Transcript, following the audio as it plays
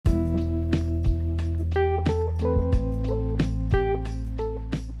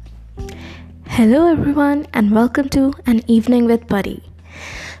Hello, everyone, and welcome to An Evening with Pari.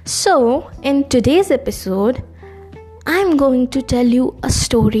 So, in today's episode, I'm going to tell you a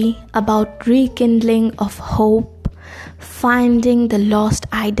story about rekindling of hope, finding the lost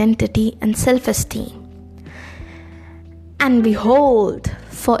identity and self-esteem. And behold,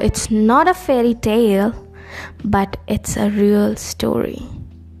 for it's not a fairy tale, but it's a real story.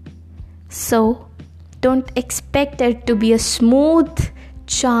 So, don't expect it to be a smooth,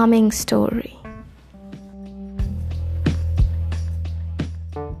 charming story.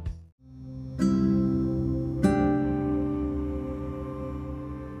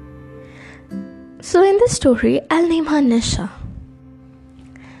 So in this story, I'll name her Nisha.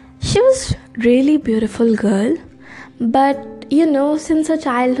 She was really beautiful girl, but since her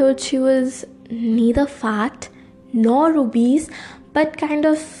childhood she was neither fat nor obese, but kind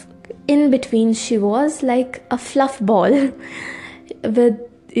of in between. She was like a fluff ball with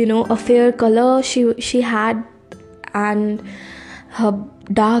a fair color she had, and her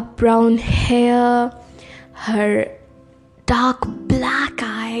dark brown hair, her dark black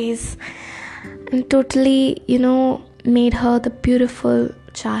eyes, and totally made her the beautiful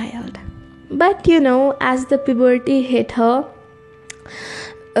child. But as the puberty hit her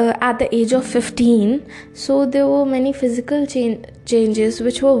at the age of 15, so there were many physical changes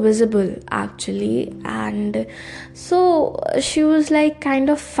which were visible actually, and so she was like kind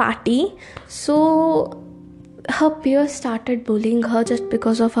of fatty. So her peers started bullying her just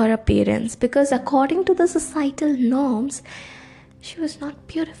because of her appearance, because according to the societal norms she was not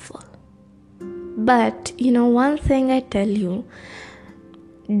beautiful. But one thing I tell you,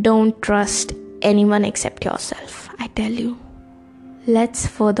 don't trust anyone except yourself. I tell you. Let's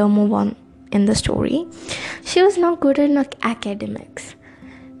further move on in the story. She was not good in academics.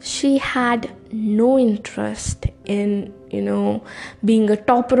 She had no interest in being a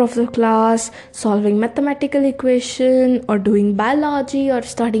topper of the class, solving mathematical equation, or doing biology, or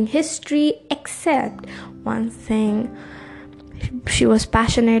studying history, except one thing she was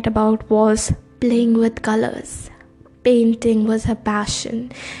passionate about was playing with colors. Painting was her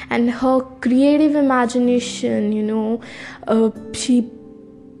passion, and her creative imagination, she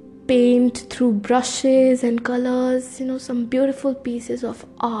paint through brushes and colors, some beautiful pieces of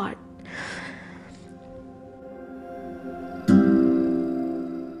art.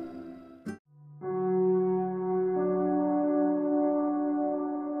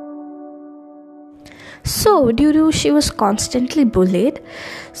 So due to she was constantly bullied,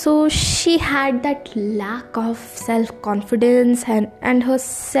 so she had that lack of self-confidence, and her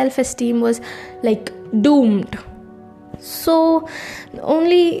self-esteem was like doomed. So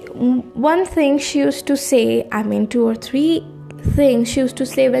only one thing she used to say, two or three things she used to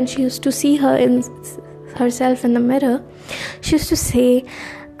say when she used to see herself in the mirror. She used to say,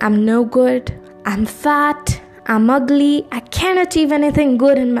 "I'm no good, I'm fat, I'm ugly, I can't achieve anything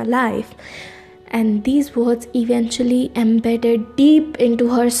good in my life." And these words eventually embedded deep into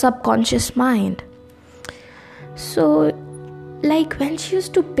her subconscious mind. So, like when she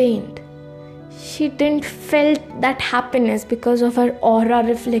used to paint, she didn't felt that happiness because of her aura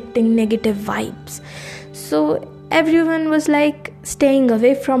reflecting negative vibes. So everyone was like staying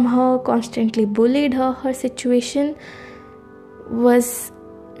away from her, constantly bullied her. Her situation was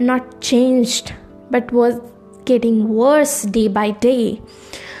not changed, but was getting worse day by day.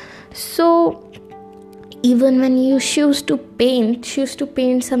 So even when she used to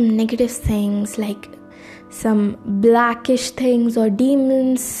paint some negative things, like some blackish things or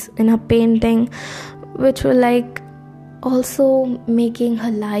demons in her painting, which were like also making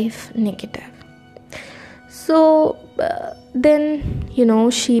her life negative. So then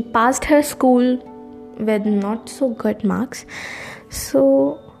she passed her school with not so good marks.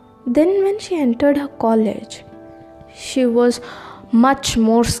 So then when she entered her college, she was much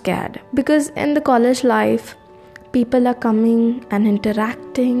more scared, because in the college life people are coming and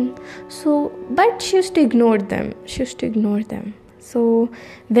interacting, but she used to ignore them so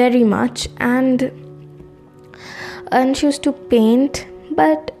very much, and she used to paint.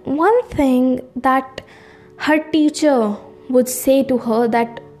 But one thing that her teacher would say to her,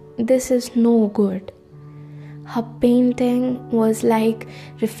 that this is no good. Her painting was like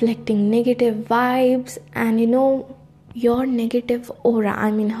reflecting negative vibes, and your negative aura,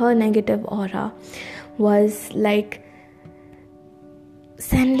 her negative aura was like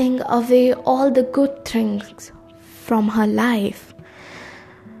sending away all the good things from her life.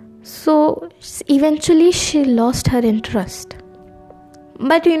 So eventually she lost her interest.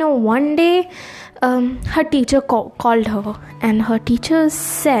 But one day her teacher called her, and her teacher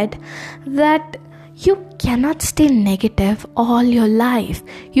said that you cannot stay negative all your life.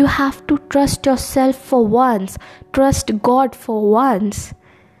 You have to trust yourself for once, trust God for once.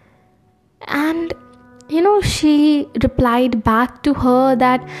 And she replied back to her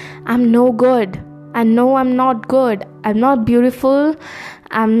that I'm no good. I know I'm not good. I'm not beautiful.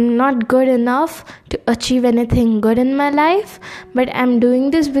 I'm not good enough to achieve anything good in my life, but I'm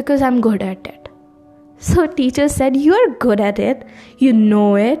doing this because I'm good at it. So teacher said, you're good at it, you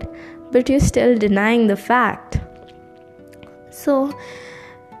know it, but you're still denying the fact. So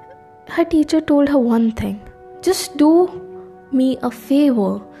her teacher told her one thing: just do me a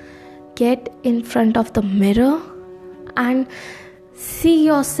favor. Get in front of the mirror and see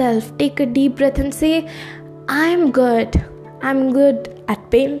yourself. Take a deep breath and say, I'm good. I'm good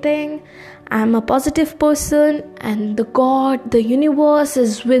at painting. I'm a positive person, and the universe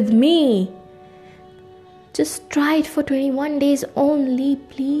is with me. Just try it for 21 days only,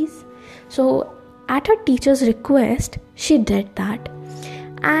 please. So at her teacher's request, she did that.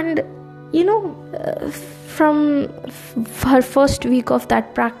 And from her first week of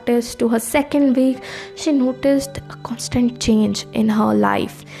that practice to her second week, she noticed a constant change in her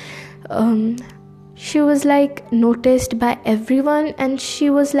life. She was noticed by everyone, and she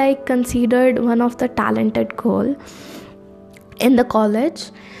was considered one of the talented girl in the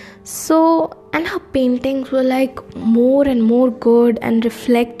college. So, and her paintings were more and more good and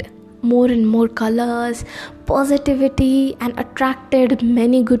reflect more and more colors, positivity, and attracted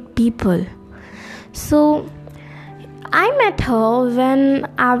many good people. So I met her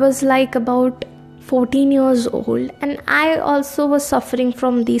when I was about 14 years old, and I also was suffering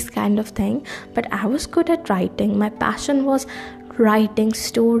from these kind of thing, but I was good at writing. My passion was writing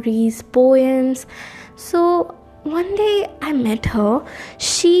stories, poems. So one day I met her.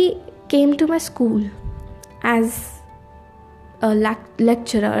 She came to my school as a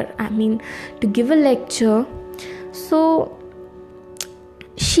lecturer, to give a lecture. So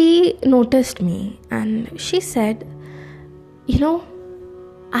she noticed me and she said,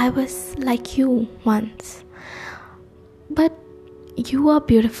 I was like you once, but you are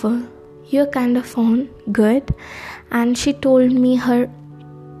beautiful, you're kind of good. And she told me her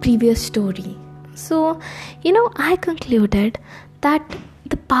previous story. So I concluded that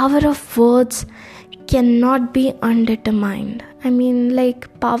the power of words cannot be undetermined.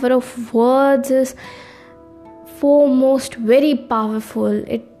 Power of words is foremost very powerful.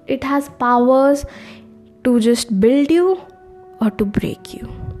 It has powers to just build you or to break you.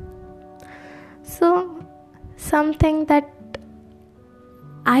 So something that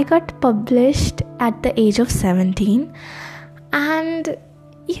I got published at the age of 17, and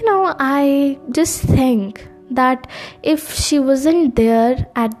I just think that if she wasn't there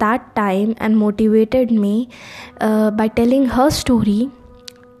at that time and motivated me by telling her story,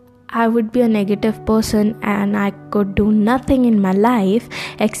 I would be a negative person and I could do nothing in my life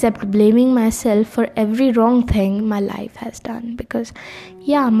except blaming myself for every wrong thing my life has done, because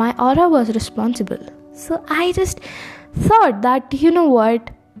my aura was responsible. So I just thought that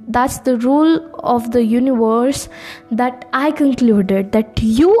that's the rule of the universe, that I concluded that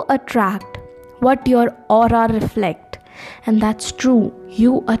you attract what your aura reflect, and that's true.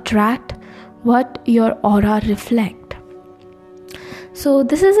 You attract what your aura reflect. So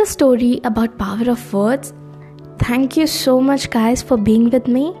this is a story about power of words. Thank you so much, guys, for being with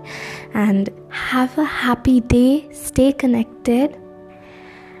me, and have a happy day. Stay connected.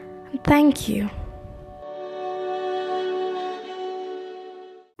 Thank you.